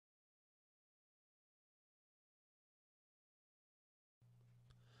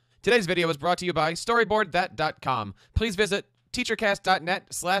Today's video was brought to you by StoryboardThat.com. Please visit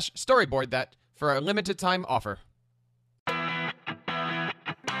TeacherCast.net/StoryboardThat for a limited time offer.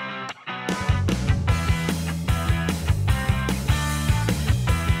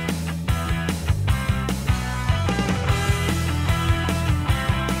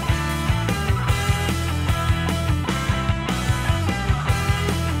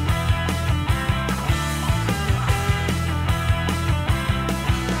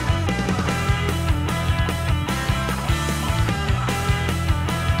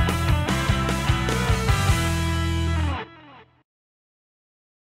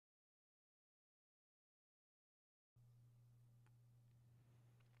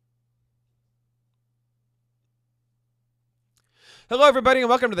 Hello, everybody, and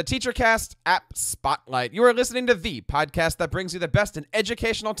welcome to the TeacherCast App Spotlight. You are listening to the podcast that brings you the best in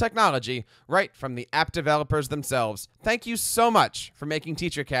educational technology right from the app developers themselves. Thank you so much for making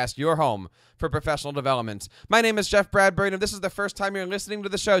TeacherCast your home for professional development. My name is Jeff Bradbury, and if this is the first time you're listening to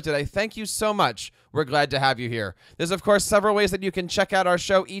the show today, thank you so much. We're glad to have you here. There's, of course, several ways that you can check out our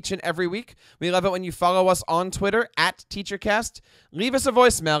show each and every week. We love it when you follow us on Twitter at TeacherCast. Leave us a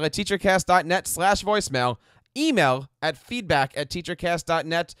voicemail at teachercast.net/voicemail. Email at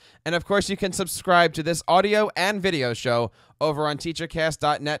feedback@teachercast.net, and of course you can subscribe to this audio and video show over on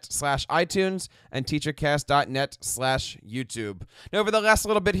teachercast.net/iTunes and teachercast.net/YouTube. Now, over the last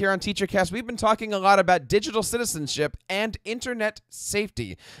little bit here on TeacherCast, we've been talking a lot about digital citizenship and internet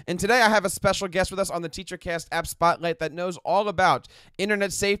safety. And today I have a special guest with us on the TeacherCast App Spotlight that knows all about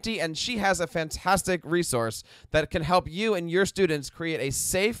internet safety, and she has a fantastic resource that can help you and your students create a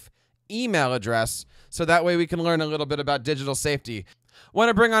safe email address, so that way we can learn a little bit about digital safety. Want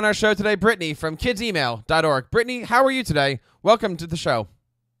to bring on our show today Brittany from kidsemail.org. Brittany, how are you today? Welcome to the show.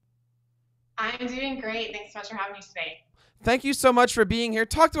 I'm doing great. Thanks so much for having me today. Thank you so much for being here.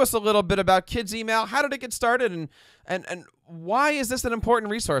 Talk to us a little bit about Kids Email. How did it get started, and why is this an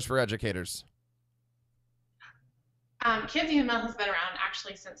important resource for educators? Kids Email has been around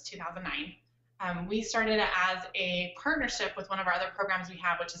actually since 2009. We started it as a partnership with one of our other programs we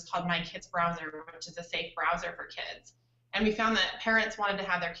have, which is called My Kids Browser, which is a safe browser for kids. And we found that parents wanted to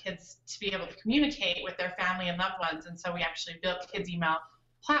have their kids to be able to communicate with their family and loved ones, and so we actually built Kids Email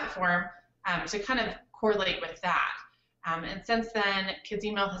platform to kind of correlate with that. And since then, Kids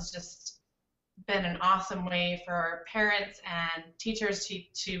Email has just been an awesome way for parents and teachers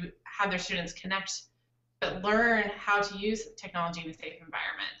to have their students connect, but learn how to use technology in a safe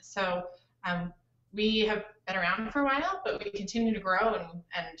environment. So we have been around for a while, but we continue to grow,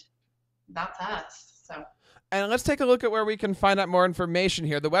 and that's us. So. And let's take a look at where we can find out more information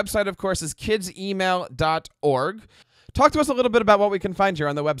here. The website, of course, is kidsemail.org. Talk to us a little bit about what we can find here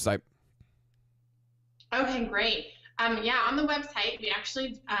on the website. Okay, great. Yeah, on the website, we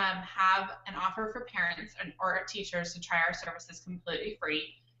actually have an offer for parents or teachers to try our services completely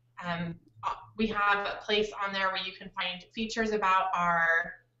free. We have a place on there where you can find features about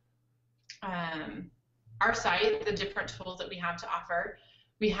our site, the different tools that we have to offer.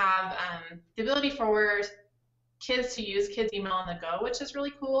 We have the ability for kids to use Kids Email on the go, which is really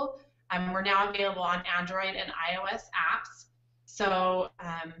cool. We're now available on Android and iOS apps. So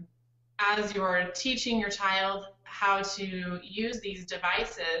as you're teaching your child how to use these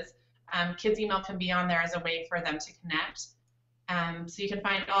devices, Kids Email can be on there as a way for them to connect. So you can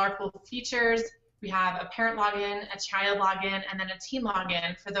find all our cool features. We have a parent login, a child login, and then a teen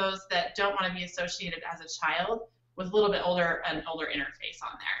login for those that don't want to be associated as a child, with a little bit older interface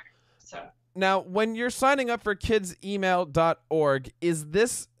on there. So now, when you're signing up for kidsemail.org, is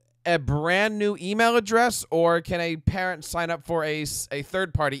this a brand new email address, or can a parent sign up for a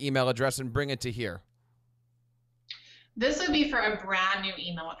third-party email address and bring it to here? This would be for a brand new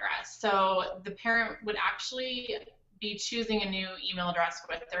email address. So the parent would actually be choosing a new email address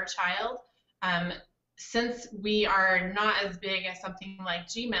with their child. Since we are not as big as something like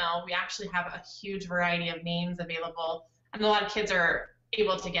Gmail, we actually have a huge variety of names available, and a lot of kids are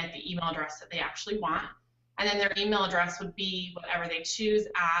able to get the email address that they actually want. And then their email address would be whatever they choose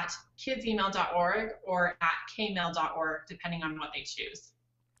at kidsemail.org or at kmail.org, depending on what they choose.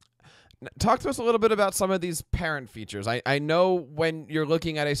 Talk to us a little bit about some of these parent features. I know when you're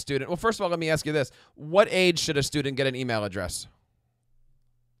looking at a student, well, first of all, let me ask you this. What age should a student get an email address?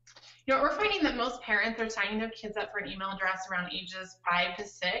 You know, we're finding that most parents are signing their kids up for an email address around ages 5 to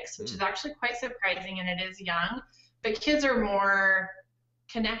 6, which is actually quite surprising, and it is young. But kids are more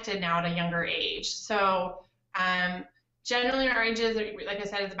connected now at a younger age. So generally our ages, like I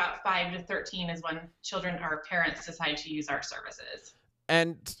said, is about 5 to 13 is when children or parents decide to use our services.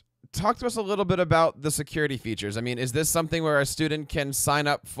 And talk to us a little bit about the security features. I mean, is this something where a student can sign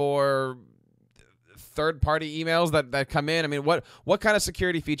up for third-party emails that come in? I mean, what kind of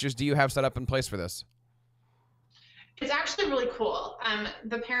security features do you have set up in place for this? It's actually really cool.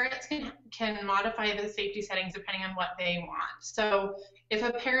 The parents can modify the safety settings depending on what they want. So if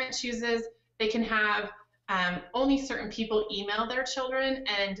a parent chooses, they can have only certain people email their children,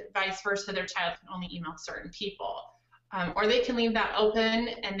 and vice versa, their child can only email certain people. Or they can leave that open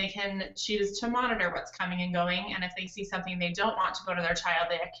and they can choose to monitor what's coming and going. And if they see something they don't want to go to their child,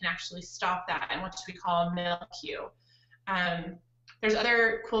 they can actually stop that in what we call a mail queue. There's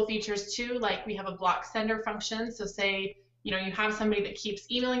other cool features too, like we have a block sender function. So say, you have somebody that keeps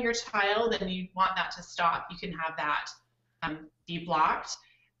emailing your child and you want that to stop, you can have that be blocked.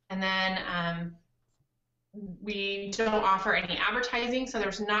 And then we don't offer any advertising, so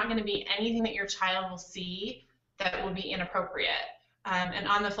there's not going to be anything that your child will see that will be inappropriate. And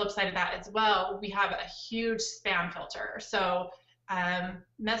on the flip side of that as well, we have a huge spam filter. So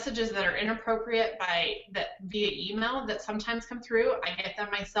messages that are inappropriate via email that sometimes come through, I get them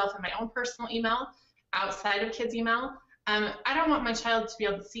myself in my own personal email outside of kids' email. I don't want my child to be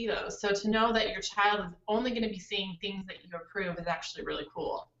able to see those. So to know that your child is only going to be seeing things that you approve is actually really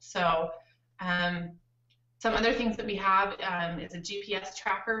cool. So some other things that we have is a GPS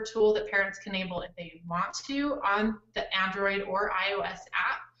tracker tool that parents can enable if they want to on the Android or iOS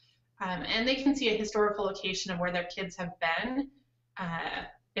app. And they can see a historical location of where their kids have been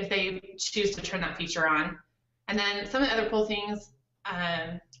if they choose to turn that feature on. And then some of the other cool things,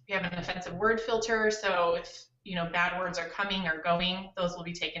 we have an offensive word filter, so if bad words are coming or going, those will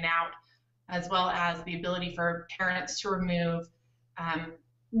be taken out, as well as the ability for parents to remove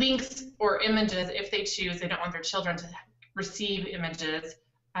links or images if they choose. They don't want their children to receive images,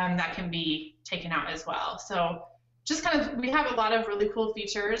 that can be taken out as well. So just we have a lot of really cool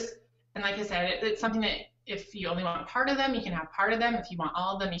features, and like I said, it's something that if you only want part of them, you can have part of them. If you want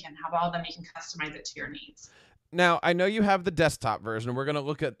all of them, you can have all of them. You can customize it to your needs. Now, I know you have the desktop version. We're going to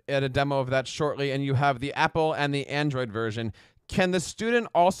look at a demo of that shortly, and you have the Apple and the Android version. Can the student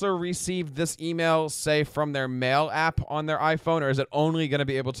also receive this email, say, from their mail app on their iPhone, or is it only going to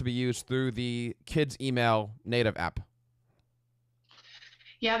be able to be used through the kids' email native app?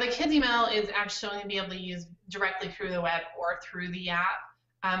 Yeah, the kids' email is actually going to be able to use directly through the web or through the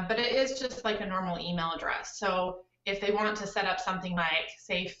app, but it is just like a normal email address. So if they want to set up something like,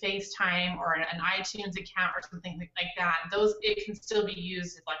 say, FaceTime or an iTunes account or something like that, it can still be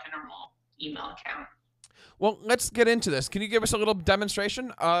used as like a normal email account. Well, let's get into this. Can you give us a little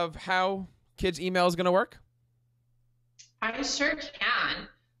demonstration of how kids' email is going to work? I sure can.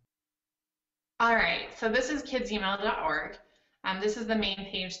 All right, so this is kidsemail.org. This is the main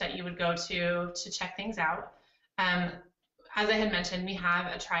page that you would go to check things out. As I had mentioned, we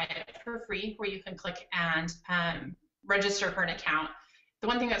have a try it for free where you can click and register for an account. The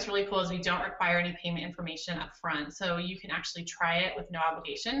one thing that's really cool is we don't require any payment information up front, so you can actually try it with no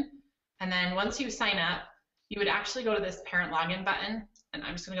obligation. And then once you sign up, you would actually go to this parent login button, and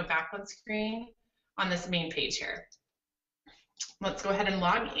I'm just going to go back one screen on this main page here. Let's go ahead and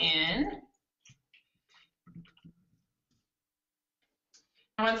log in.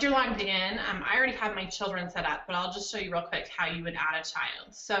 Once you're logged in, I already have my children set up, but I'll just show you real quick how you would add a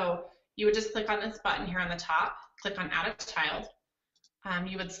child. So you would just click on this button here on the top, click on Add a Child.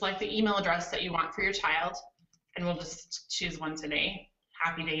 You would select the email address that you want for your child, and we'll just choose one today.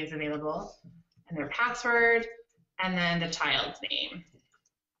 Happy Day is available, and their password, and then the child's name.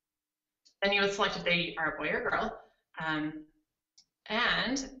 Then you would select if they are a boy or girl.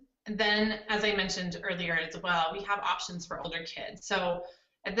 And then, as I mentioned earlier as well, we have options for older kids. So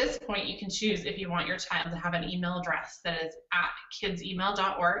at this point, you can choose if you want your child to have an email address that is at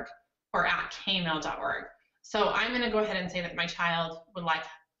kidsemail.org or at kmail.org. So I'm going to go ahead and say that my child would like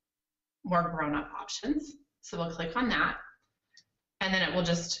more grown-up options. So we'll click on that, and then it will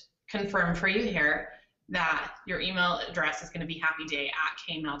just confirm for you here that your email address is going to be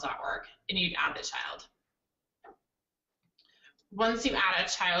happyday@kmail.org, and you'd add the child. Once you add a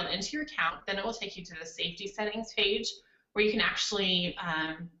child into your account, then it will take you to the safety settings page where you can actually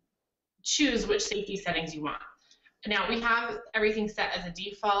choose which safety settings you want. Now, we have everything set as a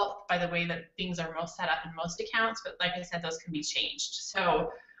default by the way that things are most set up in most accounts, but like I said, those can be changed.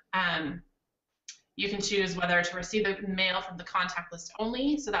 So you can choose whether to receive the mail from the contact list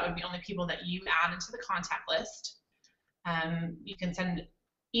only, so that would be only people that you add into the contact list. You can send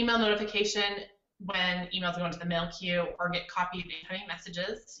email notification when emails go into the mail queue or get copied incoming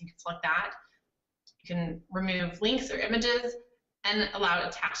messages. You can select that. You can remove links or images and allow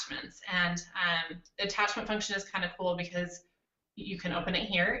attachments. And the attachment function is kind of cool because you can open it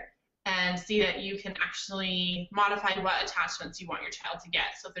here, and see that you can actually modify what attachments you want your child to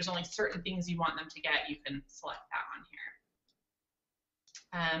get. So if there's only certain things you want them to get, you can select that on here.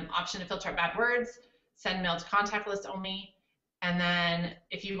 Option to filter out bad words, send mail to contact list only, and then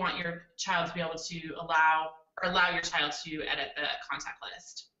if you want your child to be able to allow your child to edit the contact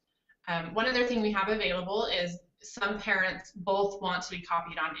list. One other thing we have available is some parents both want to be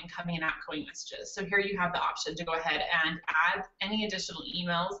copied on incoming and outgoing messages. So here you have the option to go ahead and add any additional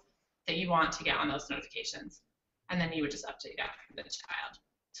emails that you want to get on those notifications. And then you would just update that for the child.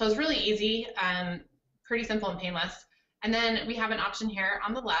 So it's really easy, pretty simple and painless. And then we have an option here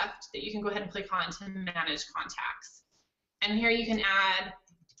on the left that you can go ahead and click on to manage contacts. And here you can add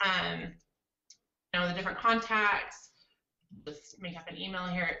the different contacts. Let's make up an email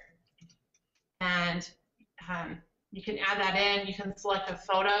here. And you can add that in. You can select a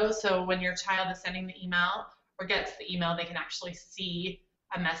photo, so when your child is sending the email or gets the email, they can actually see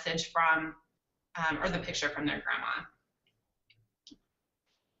a message from or the picture from their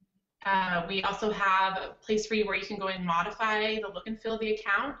grandma. We also have a place for you where you can go and modify the look and feel of the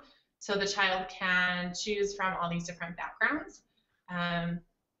account, so the child can choose from all these different backgrounds.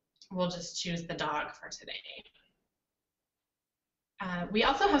 We'll just choose the dog for today. We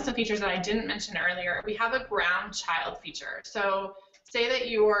also have some features that I didn't mention earlier. We have a ground child feature. So say that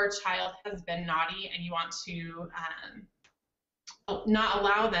your child has been naughty and you want to not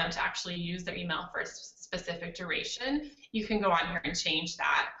allow them to actually use their email for a specific duration. You can go on here and change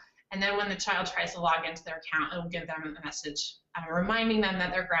that. And then when the child tries to log into their account, it will give them a message reminding them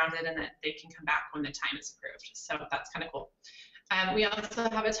that they're grounded and that they can come back when the time is approved. So that's kind of cool. We also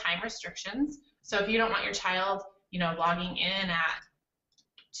have a time restrictions. So if you don't want your child, logging in at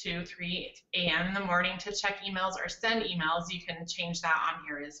 2, 3 a.m. in the morning to check emails or send emails, you can change that on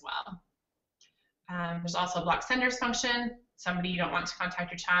here as well. There's also a block senders function. Somebody you don't want to contact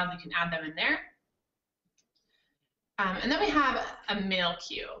your child, you can add them in there. And then we have a mail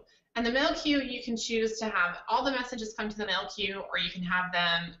queue. And the mail queue, you can choose to have all the messages come to the mail queue, or you can have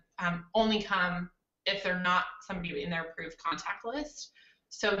them only come if they're not somebody in their approved contact list.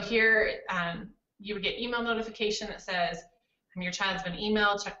 So here, you would get email notification that says, your child's been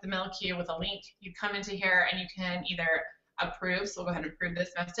emailed, check the mail queue with a link. You come into here and you can either approve, so we'll go ahead and approve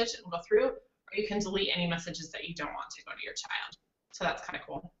this message, it will go through, or you can delete any messages that you don't want to go to your child. So that's kind of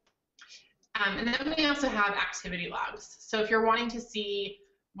cool. And then we also have activity logs. So if you're wanting to see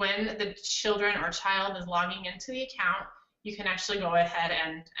when the children or child is logging into the account, you can actually go ahead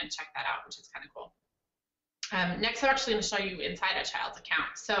and check that out, which is kind of cool. Next, I'm actually going to show you inside a child's account.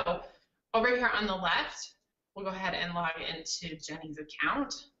 So over here on the left, we'll go ahead and log into Jenny's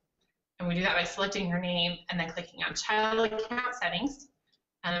account. And we do that by selecting her name and then clicking on Child Account Settings.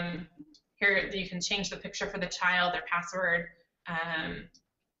 Here you can change the picture for the child, their password,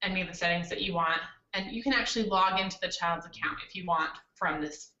 any of the settings that you want. And you can actually log into the child's account if you want from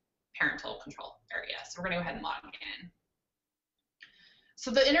this parental control area. So we're going to go ahead and log in.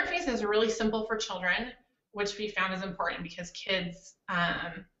 So the interface is really simple for children, which we found is important because kids,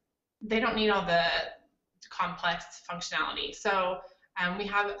 they don't need all the complex functionality. So we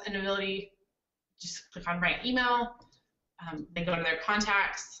have an ability, just click on write email, they go to their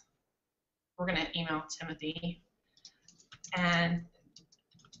contacts, we're going to email Timothy and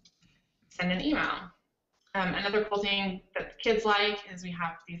send an email. Another cool thing that kids like is we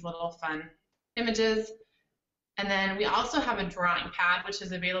have these little fun images, and then we also have a drawing pad which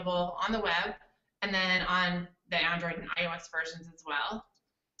is available on the web and then on the Android and iOS versions as well.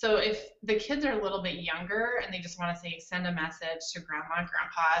 So if the kids are a little bit younger and they just want to say send a message to grandma and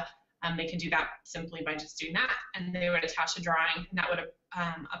grandpa, they can do that simply by just doing that, and they would attach a drawing, and that would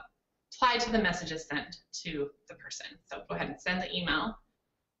apply to the messages sent to the person. So go ahead and send the email,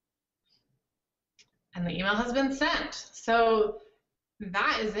 and the email has been sent. So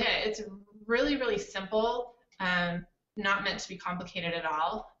that is it. It's really, really simple, not meant to be complicated at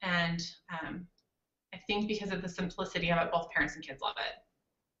all, and I think because of the simplicity of it, both parents and kids love it.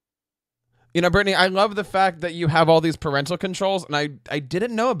 Brittany, I love the fact that you have all these parental controls, and I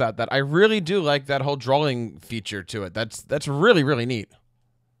didn't know about that. I really do like that whole drawing feature to it. That's really, really neat.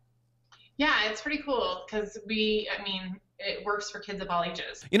 Yeah, it's pretty cool because it works for kids of all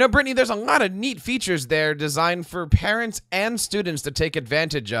ages. Brittany, there's a lot of neat features there designed for parents and students to take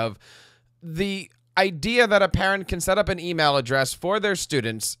advantage of. The idea that a parent can set up an email address for their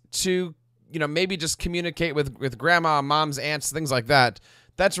students to, maybe just communicate with grandma, moms, aunts, things like that.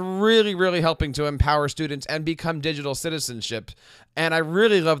 That's really, really helping to empower students and become digital citizenship. And I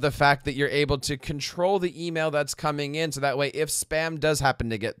really love the fact that you're able to control the email that's coming in, so that way if spam does happen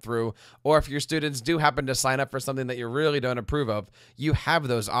to get through, or if your students do happen to sign up for something that you really don't approve of, you have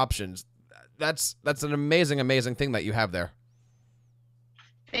those options. That's an amazing thing that you have there.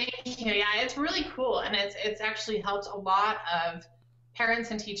 Thank you. Yeah, it's really cool, and it's actually helped a lot of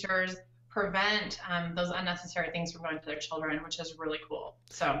parents and teachers prevent those unnecessary things from going to their children, which is really cool.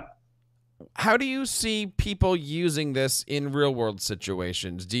 So, how do you see people using this in real world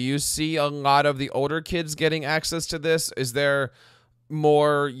situations? Do you see a lot of the older kids getting access to this? Is there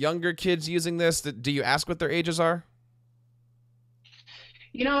more younger kids using this? Do you ask what their ages are?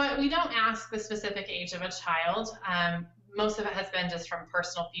 You know what? We don't ask the specific age of a child. Most of it has been just from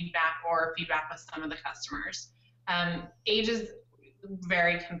personal feedback or feedback with some of the customers. Ages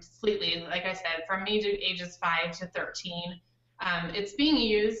vary completely. Like I said, from ages 5 to 13. It's being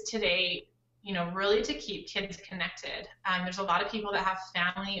used today, you know, really to keep kids connected. There's a lot of people that have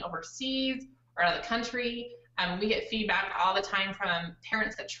family overseas or out of the country. We get feedback all the time from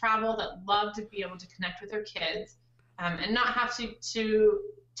parents that travel that love to be able to connect with their kids and not have to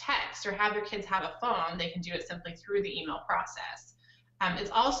text or have their kids have a phone. They can do it simply through the email process.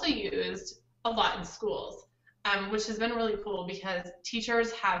 It's also used a lot in schools, which has been really cool because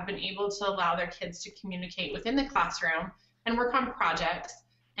teachers have been able to allow their kids to communicate within the classroom and work on projects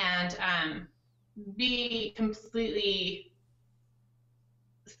and be completely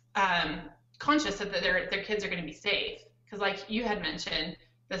conscious that their kids are going to be safe. Because like you had mentioned,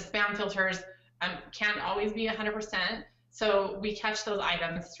 the spam filters can't always be 100%. So we catch those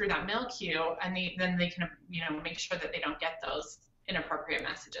items through that mail queue, and then they can, you know, make sure that they don't get those inappropriate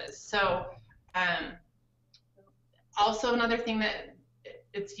messages. So also another thing that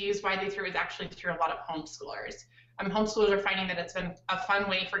it's used widely through is actually through a lot of homeschoolers. Homeschoolers are finding that it's been a fun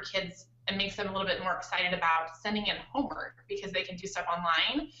way for kids and makes them a little bit more excited about sending in homework because they can do stuff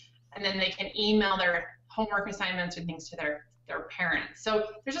online, and then they can email their homework assignments or things to their parents. So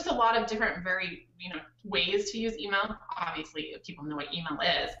there's just a lot of different ways to use email. Obviously, people know what email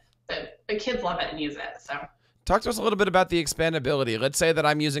is, but kids love it and use it. So talk to us a little bit about the expandability. Let's say that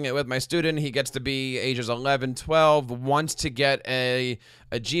I'm using it with my student. He gets to be ages 11, 12, wants to get a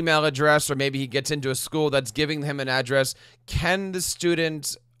Gmail address, or maybe he gets into a school that's giving him an address. Can the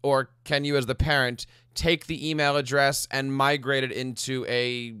student, or can you as the parent, take the email address and migrate it into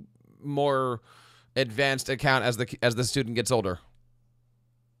a more advanced account as the student gets older?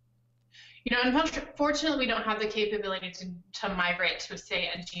 You know, unfortunately, we don't have the capability to migrate to, say,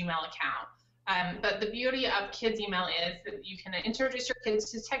 a Gmail account. But the beauty of kids' email is that you can introduce your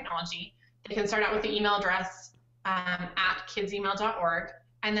kids to technology. They can start out with the email address at kidsemail.org,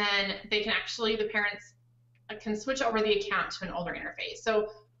 and then they can actually, the parents can switch over the account to an older interface.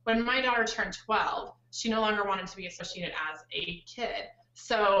 So when my daughter turned 12, she no longer wanted to be associated as a kid.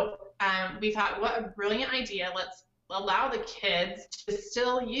 So we thought, what a brilliant idea. Let's allow the kids to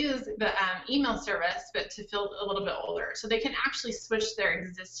still use the email service, but to feel a little bit older. So they can actually switch their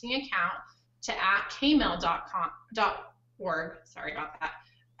existing account to @kmail.org. Sorry about that.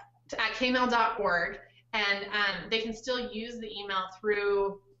 To @kmail.org, and they can still use the email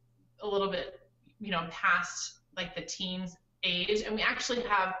through a little bit, you know, past like the teens age. And we actually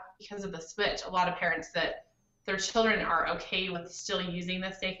have, because of the switch, a lot of parents that their children are okay with still using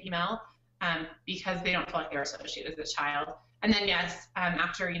the safe email because they don't feel like they're associated as a child. And then yes,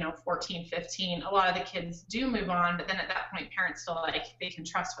 after 14, 15, a lot of the kids do move on, but then at that point, parents feel like they can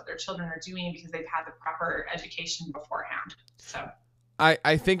trust what their children are doing because they've had the proper education beforehand. So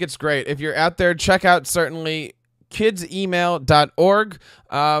I think it's great. If you're out there, check out certainly kidsemail.org.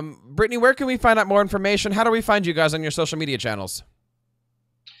 Brittany, where can we find out more information? How do we find you guys on your social media channels?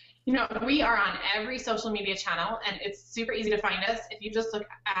 You know, we are on every social media channel, and it's super easy to find us. If you just look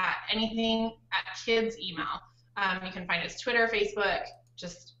at anything at Kids Email, you can find us Twitter, Facebook,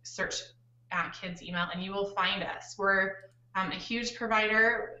 just search at Kids Email, and you will find us. We're a huge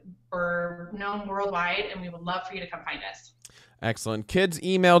provider. We're known worldwide, and we would love for you to come find us. Excellent.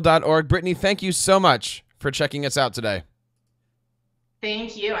 Kidsemail.org. Brittany, thank you so much for checking us out today.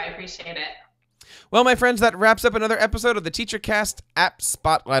 Thank you. I appreciate it. Well, my friends, that wraps up another episode of the TeacherCast App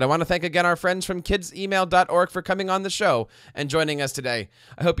Spotlight. I want to thank again our friends from kidsemail.org for coming on the show and joining us today.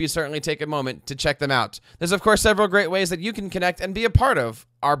 I hope you certainly take a moment to check them out. There's, of course, several great ways that you can connect and be a part of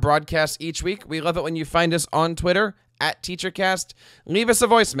our broadcast each week. We love it when you find us on Twitter at TeacherCast. Leave us a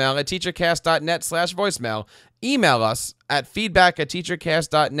voicemail at teachercast.net/voicemail. Email us at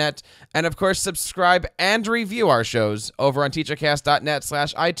feedback@teachercast.net. And of course, subscribe and review our shows over on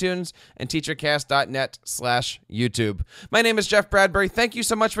teachercast.net/iTunes and teachercast.net/YouTube. My name is Jeff Bradbury. Thank you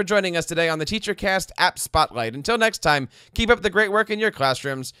so much for joining us today on the TeacherCast App Spotlight. Until next time, keep up the great work in your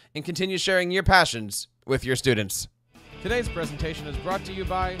classrooms and continue sharing your passions with your students. Today's presentation is brought to you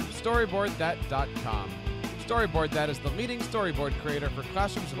by StoryboardThat.com. Storyboard That is the leading storyboard creator for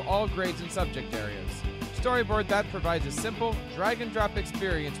classrooms of all grades and subject areas. Storyboard That provides a simple, drag-and-drop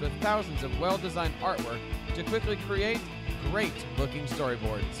experience with thousands of well-designed artwork to quickly create great-looking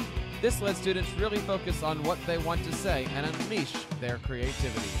storyboards. This lets students really focus on what they want to say and unleash their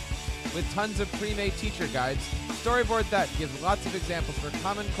creativity. With tons of pre-made teacher guides, Storyboard That gives lots of examples for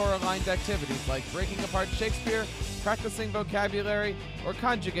common core-aligned activities like breaking apart Shakespeare, practicing vocabulary, or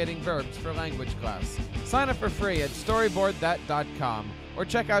conjugating verbs for language class. Sign up for free at storyboardthat.com or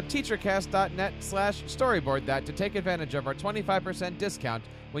check out teachercast.net/storyboardthat to take advantage of our 25% discount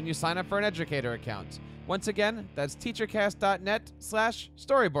when you sign up for an educator account. Once again, that's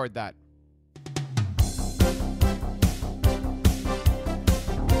teachercast.net/storyboardthat.